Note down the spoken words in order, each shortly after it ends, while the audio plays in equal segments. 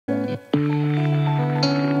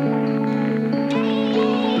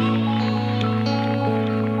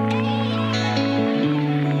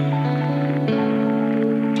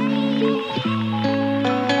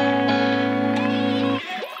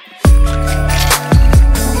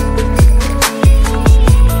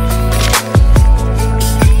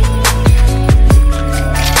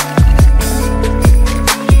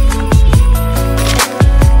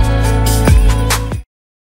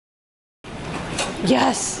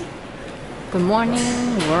Good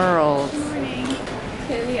morning, world. Good morning.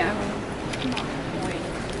 Clearly, I'm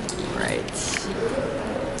Right.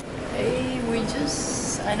 Hey,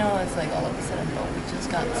 I know it's like all of a sudden, but we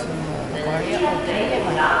just got to LaGuardia. Oh, did we get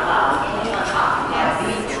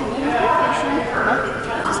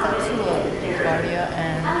just got to LaGuardia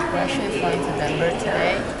and we're actually flying to Denver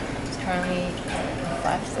today. It's currently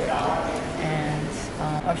 5:30 and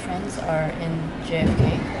our friends are in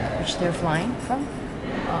JFK, which they're flying from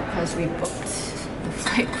because we booked the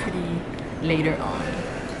flight pretty later on.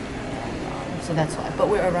 So that's why. But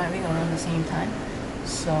we're arriving around the same time.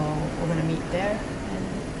 So we're gonna meet there and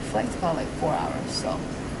the flight's about like 4 hours, so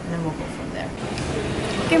and then we'll go from there.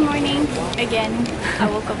 Good morning. Again, I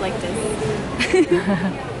woke up like this.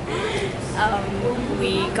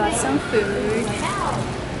 We got some food.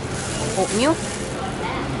 Oatmeal?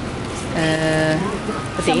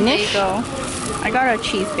 Some Danish? bagel. I got a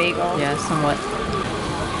cheese bagel. Yeah, somewhat.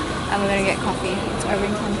 And we're gonna get coffee. It's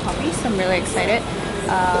Irvington coffee, so I'm really excited.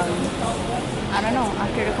 I don't know,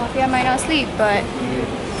 after the coffee I might not sleep, but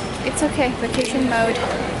it's okay. Vacation mode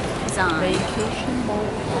is on. Vacation mode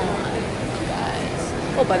on, guys.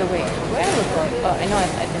 Oh, by the way, where at LaGuardia? I know I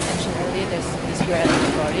didn't mention earlier, there's this here at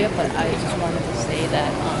LaGuardia, but I just wanted to say that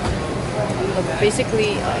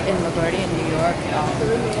basically in LaGuardia in New York,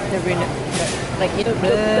 they're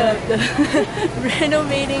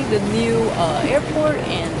renovating the new airport,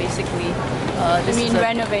 and basically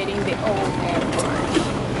renovating the old airport.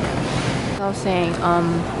 I was saying,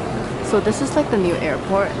 so this is like the new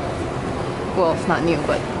airport. Well, it's not new,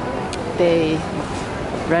 but they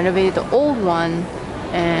renovated the old one,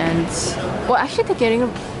 and well, actually they're getting,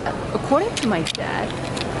 according to my dad,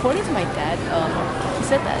 he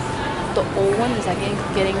said that the old one is like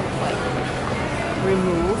getting like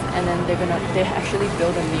removed, and then they actually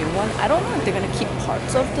build a new one. I don't know if they're gonna keep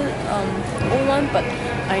parts of the old one, but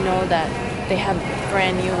I know that they have a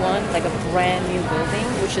brand new one, like a brand new building,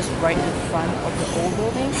 which is right in front of the old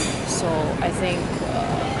building. So I think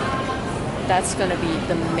that's gonna be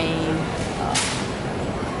the main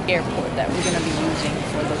airport that we're gonna be using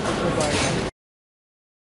for the LaGuardia.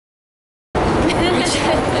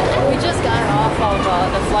 We just got off of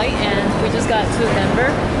the flight and we just got to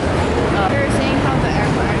Denver. They were saying how the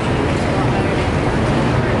airport actually looks a lot better than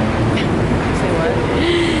Say what?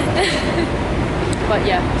 But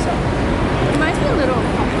yeah, so. reminds me a little of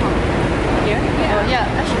Hong Kong. Here? Yeah. Oh,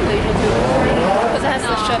 yeah, actually Malaysia too. Because it has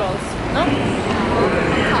the shuttles. No?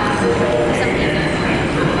 For some reason.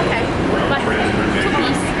 Okay. But 2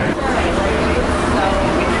 piece.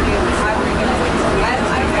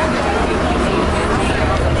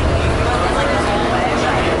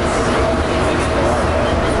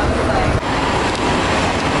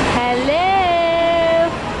 Hello!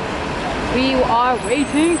 We are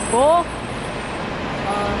waiting for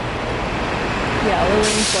we're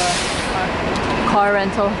waiting for our car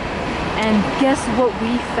rental, and guess what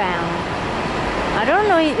we found? I don't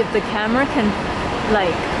know if the camera can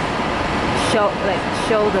like show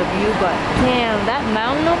the view, but damn, that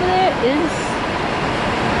mountain over there is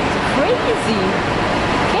crazy.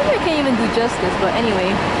 Camera can't even do justice, but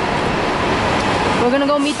anyway, we're gonna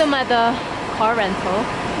go meet them at the car rental.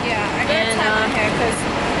 Yeah, I gotta tie my hair because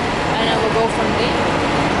And then we'll go from there.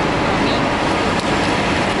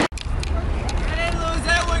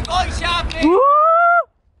 Shopping! Woo!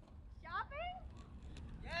 shopping?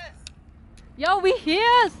 Yes! Yo, we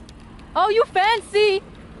here! Oh, you fancy!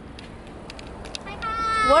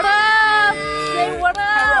 What up? Say what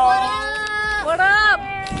up? What up?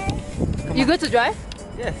 You good to drive?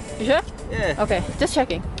 Yes. You sure? Yeah. Okay, just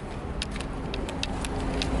checking.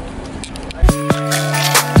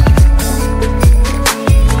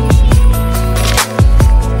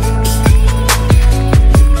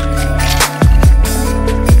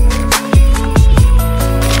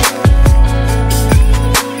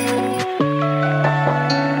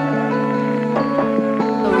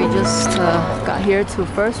 Got here to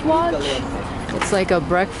First Watch. It's like a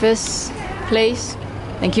breakfast place.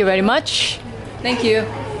 Thank you very much. Thank you.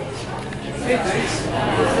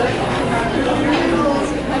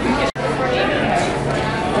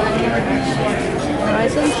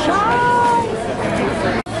 Rise and shine.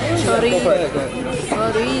 Chorizo.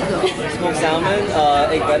 Smoked salmon,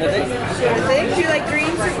 egg benedict. Do you like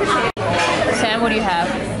greens or potatoes? Sam, what do you have?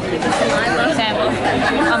 Sam,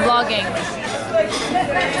 I'm vlogging.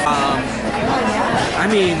 I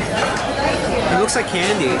mean, it looks like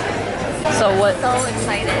candy. So what? So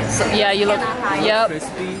excited. So, yeah, you look. Yep.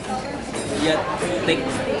 Crispy, yet thick.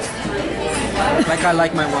 Like I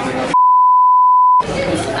like my woman.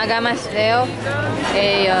 I got my stale,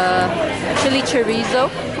 a chili chorizo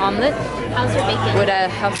omelet. How's your bacon? With a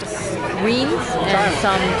house of greens and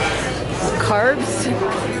some carbs.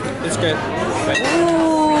 It's good.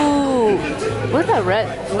 Ooh, what is that red?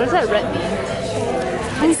 What does that red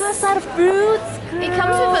mean? It's got a side of fruits. It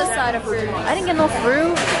comes with a side of fruit. I didn't get no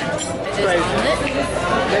fruit. Right.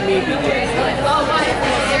 Let me be.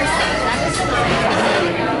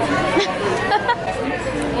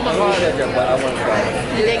 Oh my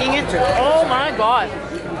god. You digging it? Oh my god.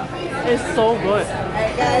 It's so good.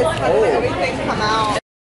 Alright guys, how did everything come out?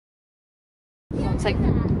 It's like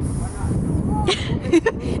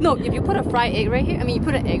no, if you put a fried egg right here, I mean you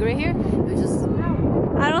put an egg right here, it just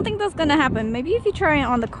I don't think that's gonna happen. Maybe if you try it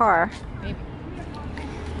on the car. maybe.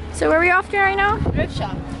 So where are we off to right now? Thrift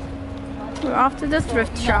shop. We're off to the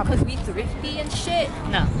thrift shop. Cause we thrifty and shit.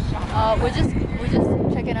 No. We're just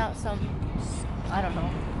checking out some, I don't know,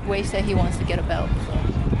 ways that he wants to get a belt. So.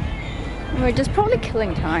 We're just probably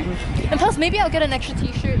killing time. And plus maybe I'll get an extra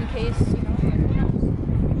t-shirt in case, you know.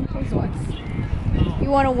 In case what? You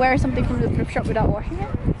want to wear something from the thrift shop without washing it?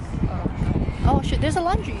 Oh shit, there's a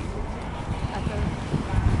laundry.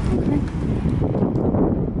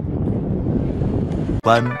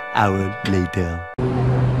 One hour later.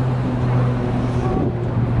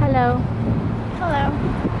 Hello. Hello.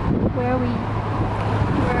 Where are we?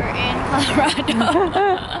 We're in Colorado.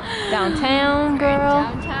 Downtown, girl.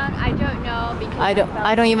 Downtown? I don't know because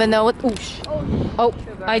I don't even know what. Oosh. Oh,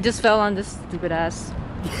 sugar. I just fell on this stupid ass.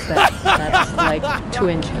 That's like 2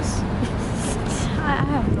 inches. I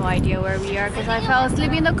have no idea where we are because I fell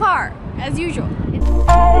asleep in the car as usual.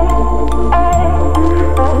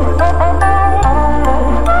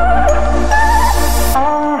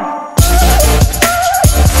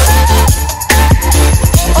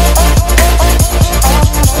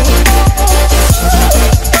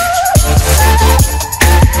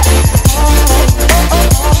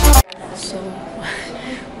 So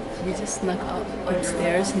we just snuck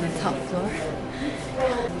upstairs in the top floor.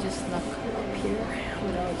 We just snuck up here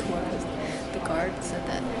without a tour because the guard said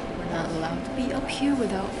that we're not allowed to be up here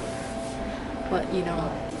without. But you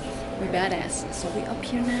know, we badass. So we up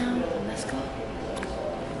here now. Let's go.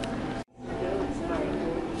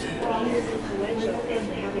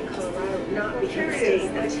 Not become state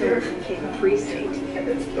until it became free state. And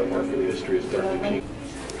then the market history is definitely.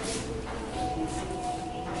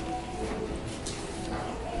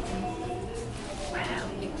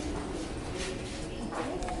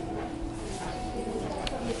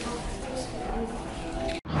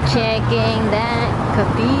 Checking that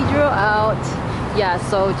cathedral out. Yeah,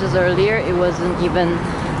 so just earlier it wasn't even.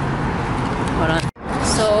 Hold on.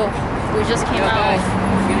 So we just came out.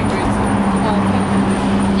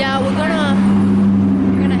 Yeah, we're gonna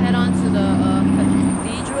head on to the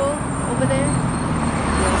cathedral over there.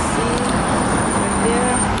 You'll see right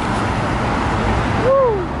there.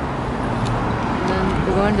 Woo! And then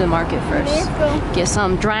we're going to the market first. Let's go. Get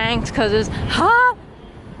some drinks because it's hot.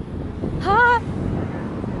 Hot.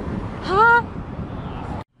 Hot.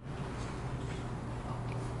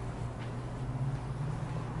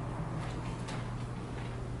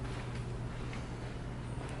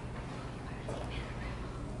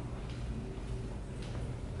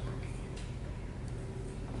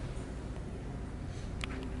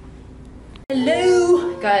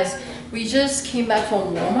 Hello guys, we just came back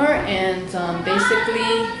from Walmart and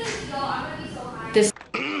basically this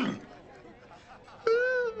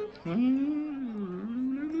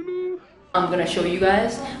I'm gonna show you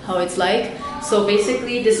guys how it's like. So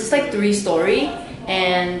basically this is like 3-story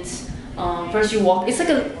and first you walk, it's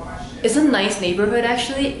a nice neighborhood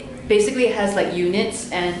actually. Basically it has like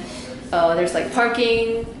units and there's like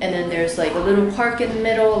parking and then there's like a little park in the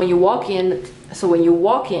middle. When you walk in, so when you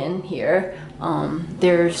walk in here,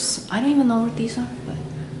 there's, I don't even know what these are, but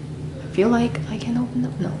I feel like I can open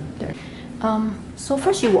them. No, there. So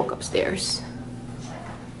first you walk upstairs.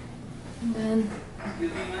 And then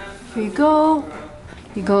here you go.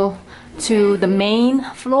 You go to the main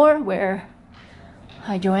floor where,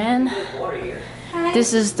 hi Joanne. Hi.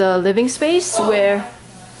 This is the living space where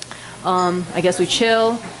I guess we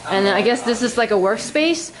chill, and then I guess this is like a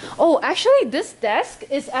workspace. Oh, actually this desk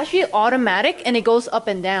is actually automatic and it goes up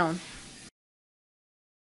and down.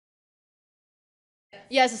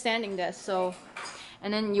 Yeah, it's a standing desk, so.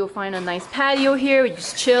 And then you'll find a nice patio here, we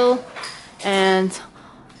just chill. And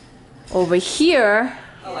over here,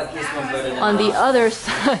 on the other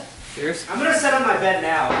side, I'm gonna set up my bed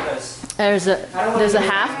now because there's a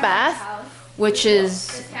half bath, which is,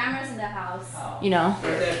 There's cameras in the house. you know.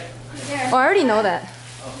 right there. Oh, I already know that.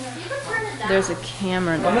 You can turn it down. There's a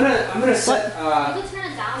camera I'm there. gonna set You can turn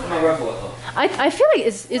it down. my ruffle. I feel like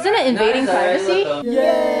isn't it invading privacy?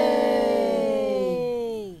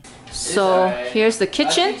 So here's the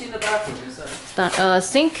kitchen,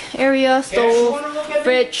 sink area, stove,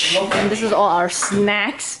 fridge, and this is all our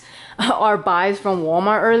snacks, our buys from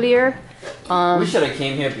Walmart earlier. We should have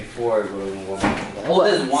came here before going to Walmart. Oh,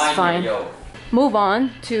 there's It's wine fine. here, yo. Move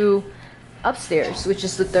on to upstairs, which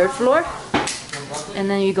is the 3rd floor, and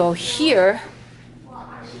then you go here.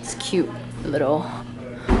 It's cute, little.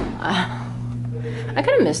 I kind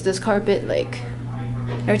of miss this carpet. Like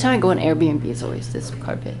every time I go on Airbnb, it's always this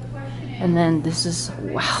carpet. And then this is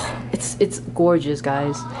wow, it's gorgeous,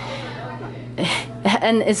 guys.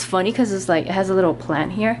 And it's funny because it's like it has a little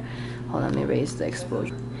plant here. Hold on, let me raise the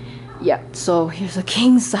exposure. Yeah, so here's a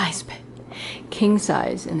king size bed, king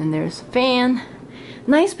size, and then there's a fan,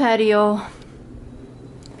 nice patio.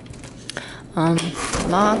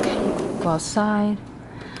 Lock, go outside.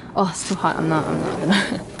 Oh, it's too hot. I'm not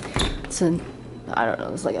gonna. It's a, I don't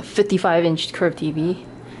know. It's like a 55-inch curved TV.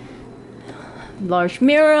 Large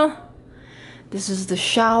mirror. This is the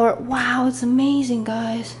shower. Wow, it's amazing,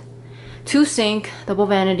 guys. 2 sink, double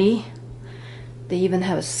vanity. They even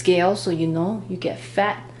have a scale, so you know you get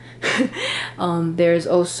fat. There's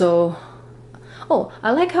also, oh,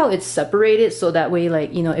 I like how it's separated, so that way,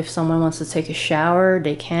 like, you know, if someone wants to take a shower,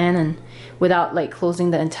 they can, and without like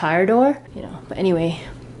closing the entire door, you know. But anyway,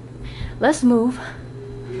 let's move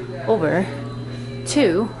over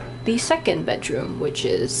to the 2nd bedroom, which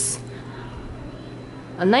is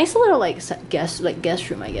a nice little like guest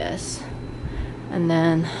room, I guess. And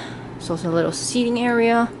then it's also a little seating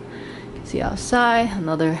area. You can see outside,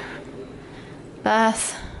 another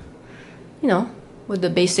bath, you know, with the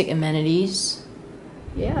basic amenities.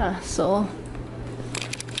 Yeah, so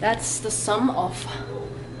that's the sum of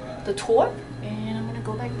the tour, and I'm gonna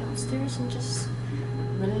go back downstairs and just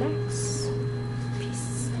relax.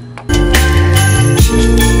 Peace.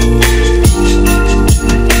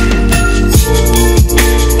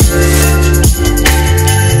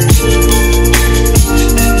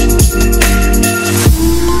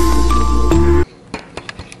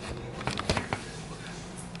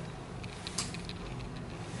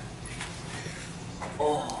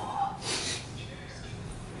 Oh.